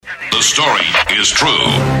the story is true.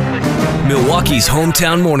 Milwaukee's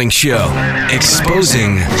hometown morning show,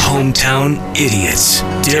 exposing hometown idiots.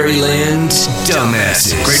 Dairyland's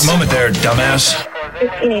dumbasses. Great moment there, dumbass.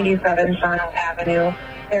 1587 Shawano Avenue.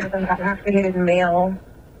 There's an intoxicated male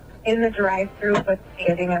in the drive-thru but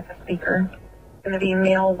standing at the speaker. It's going to be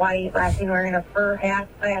male, white, last seen wearing a fur hat,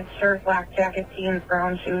 plaid shirt, black jacket, jeans,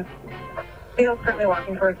 brown shoes. Male's currently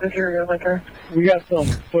walking towards Superior Liquor. We got some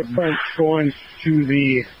footprints going to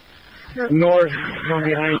the north from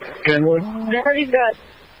behind Kenwood. He's got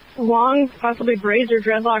long, possibly braids or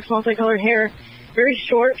dreadlocks, multicolored hair. Very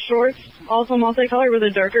short shorts, also multicolored with a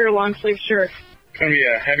darker long-sleeve shirt. It's going to be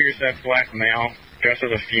a heavier set black male, dressed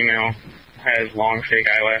as a female, has long fake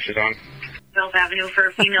eyelashes on. Mills Avenue for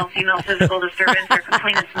a female physical disturbance. Their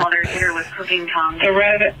complainant's mother hit her with cooking tongs. The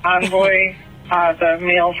red Envoy, the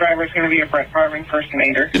male driver is going to be a Brett Favre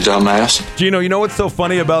impersonator. You dumbass. Gino, you know what's so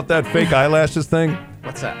funny about that fake eyelashes thing?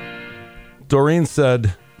 What's that? Doreen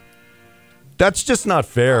said, that's just not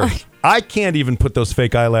fair. I can't even put those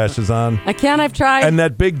fake eyelashes on. I can, I've tried. And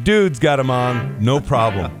that big dude's got them on. No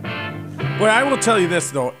problem. Well, I will tell you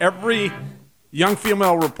this, though. Every young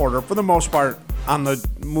female reporter, for the most part, on the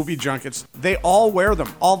movie junkets, they all wear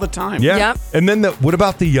them all the time. Yeah. Yep. And then what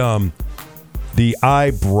about the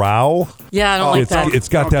eyebrow? Yeah, I don't like that. It's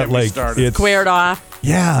got that like it's squared off.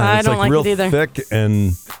 Yeah, I it's don't like real it either. thick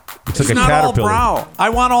and it's like a not caterpillar. all brow. I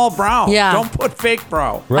want all brow. Yeah. Don't put fake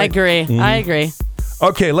brow. Right. I agree. Mm-hmm. I agree.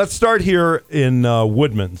 Okay, let's start here in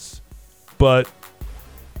Woodman's, but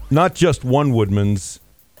not just one Woodman's.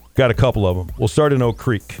 Got a couple of them. We'll start in Oak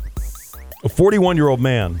Creek. A 41-year-old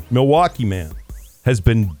man, Milwaukee man, has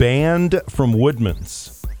been banned from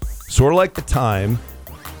Woodman's. Sort of like the time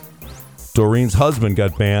Doreen's husband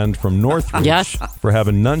got banned from Northridge for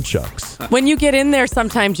having nunchucks. When you get in there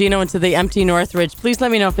sometime, Gino, into the empty Northridge, please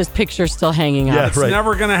let me know if his picture's still hanging out. Yeah, It's right.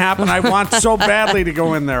 never going to happen. I want so badly to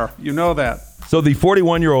go in there. You know that. So the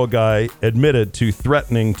 41-year-old guy admitted to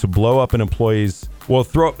threatening to blow up an employee's, he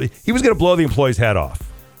was going to blow the employee's head off.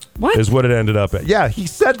 What? Is what it ended up at. Yeah, he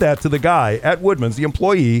said that to the guy at Woodman's, the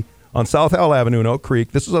employee on South Howell Avenue in Oak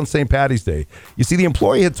Creek. This was on St. Patty's Day. You see, the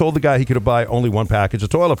employee had told the guy he could buy only one package of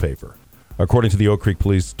toilet paper. According to the Oak Creek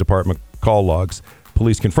Police Department call logs,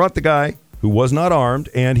 police confront the guy who was not armed,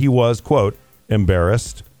 and he was, quote,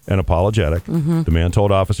 embarrassed and apologetic. Mm-hmm. The man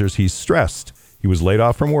told officers he's stressed. He was laid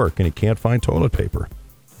off from work, and he can't find toilet paper.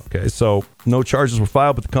 Okay, so no charges were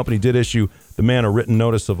filed, but the company did issue the man a written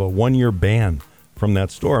notice of a 1-year ban from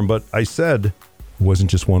that store. But I said it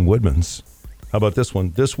wasn't just one Woodman's. How about this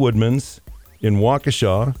one? This Woodman's in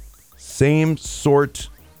Waukesha, same sort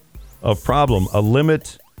of problem. A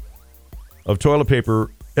limit of toilet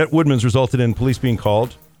paper at Woodman's resulted in police being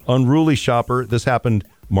called. Unruly shopper. This happened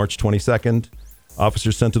March 22nd.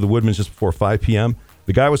 Officers sent to the Woodman's just before 5 p.m.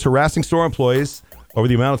 The guy was harassing store employees over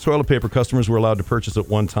the amount of toilet paper customers were allowed to purchase at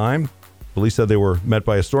one time. Police said they were met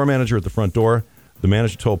by a store manager at the front door. The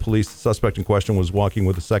manager told police the suspect in question was walking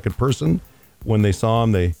with a second person. When they saw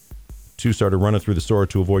him, they two started running through the store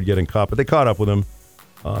to avoid getting caught, but they caught up with him.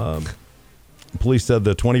 Police said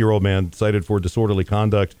the 20-year-old man cited for disorderly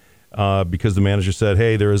conduct because the manager said,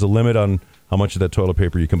 hey, there is a limit on how much of that toilet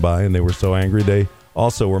paper you can buy, and they were so angry they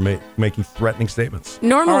also were making threatening statements.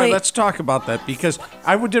 Normally, all right, let's talk about that because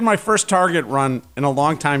I did my first Target run in a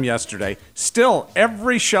long time yesterday. Still,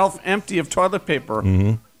 every shelf empty of toilet paper.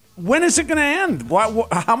 Mm-hmm. When is it going to end?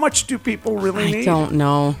 How much do people really need? I don't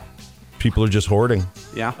know. People are just hoarding.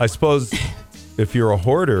 Yeah. I suppose if you're a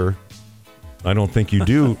hoarder, I don't think you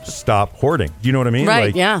do stop hoarding. Do you know what I mean? Right,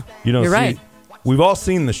 like, yeah. You know, you're right. We've all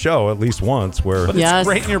seen the show at least once where... But it's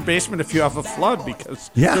great in your basement if you have a flood because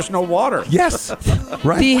there's no water. Yes,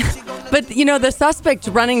 right. But, the suspect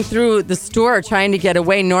running through the store trying to get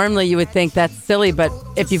away, normally you would think that's silly, but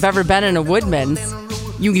if you've ever been in a Woodman's,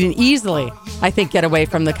 you can easily, I think, get away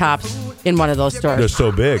from the cops in one of those stores. They're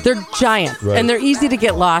so big. They're giant, and they're easy to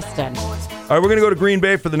get lost in. All right, we're going to go to Green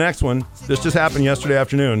Bay for the next one. This just happened yesterday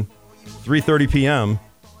afternoon, 3:30 p.m.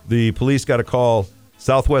 The police got a call,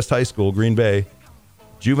 Southwest High School, Green Bay.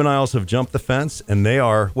 Juveniles have jumped the fence, and they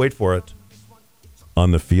are, wait for it,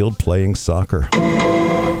 on the field playing soccer.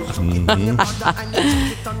 Mm-hmm.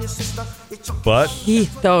 But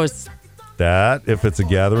those. That, if it's a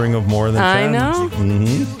gathering of more than 10. I know.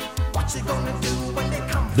 Mm-hmm.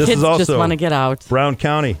 This Kids is also just want to get out. Brown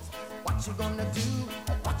County.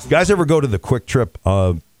 You guys ever go to the Quick Trip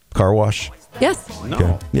car wash? Yes. No.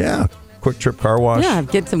 Okay. Yeah. Quick Trip car wash. Yeah,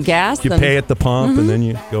 get some gas. You pay at the pump and then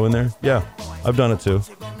you go in there. Yeah, I've done it too.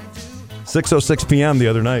 6:06 p.m. the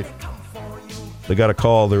other night. They got a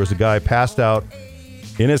call. There was a guy passed out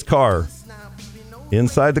in his car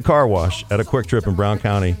inside the car wash at a Quick Trip in Brown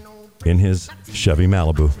County. in his Chevy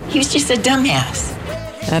Malibu. He was just a dumbass.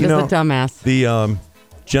 That is a dumbass. The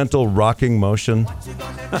gentle rocking motion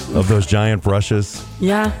of those giant brushes.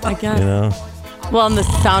 Yeah, I guess. You know? Well, and the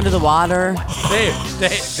sound of the water.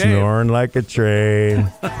 Dave. Snoring like a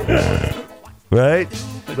train. Right?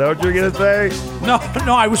 Is that what you're going to say?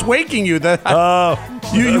 No, I was waking you.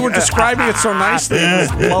 You were describing it so nicely.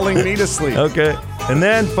 It was lulling me to sleep. Okay. And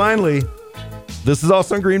then finally, this is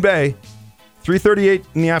also in Green Bay, 3:38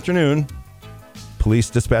 in the afternoon, police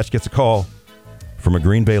dispatch gets a call from a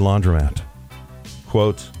Green Bay laundromat.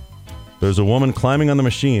 Quote, there's a woman climbing on the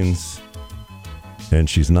machines and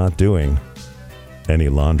she's not doing any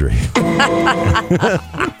laundry.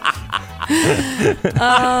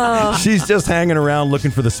 She's just hanging around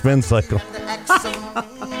looking for the spin cycle.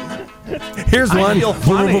 Here's one.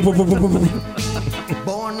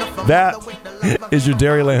 That is your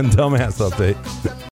Dairyland dumbass update.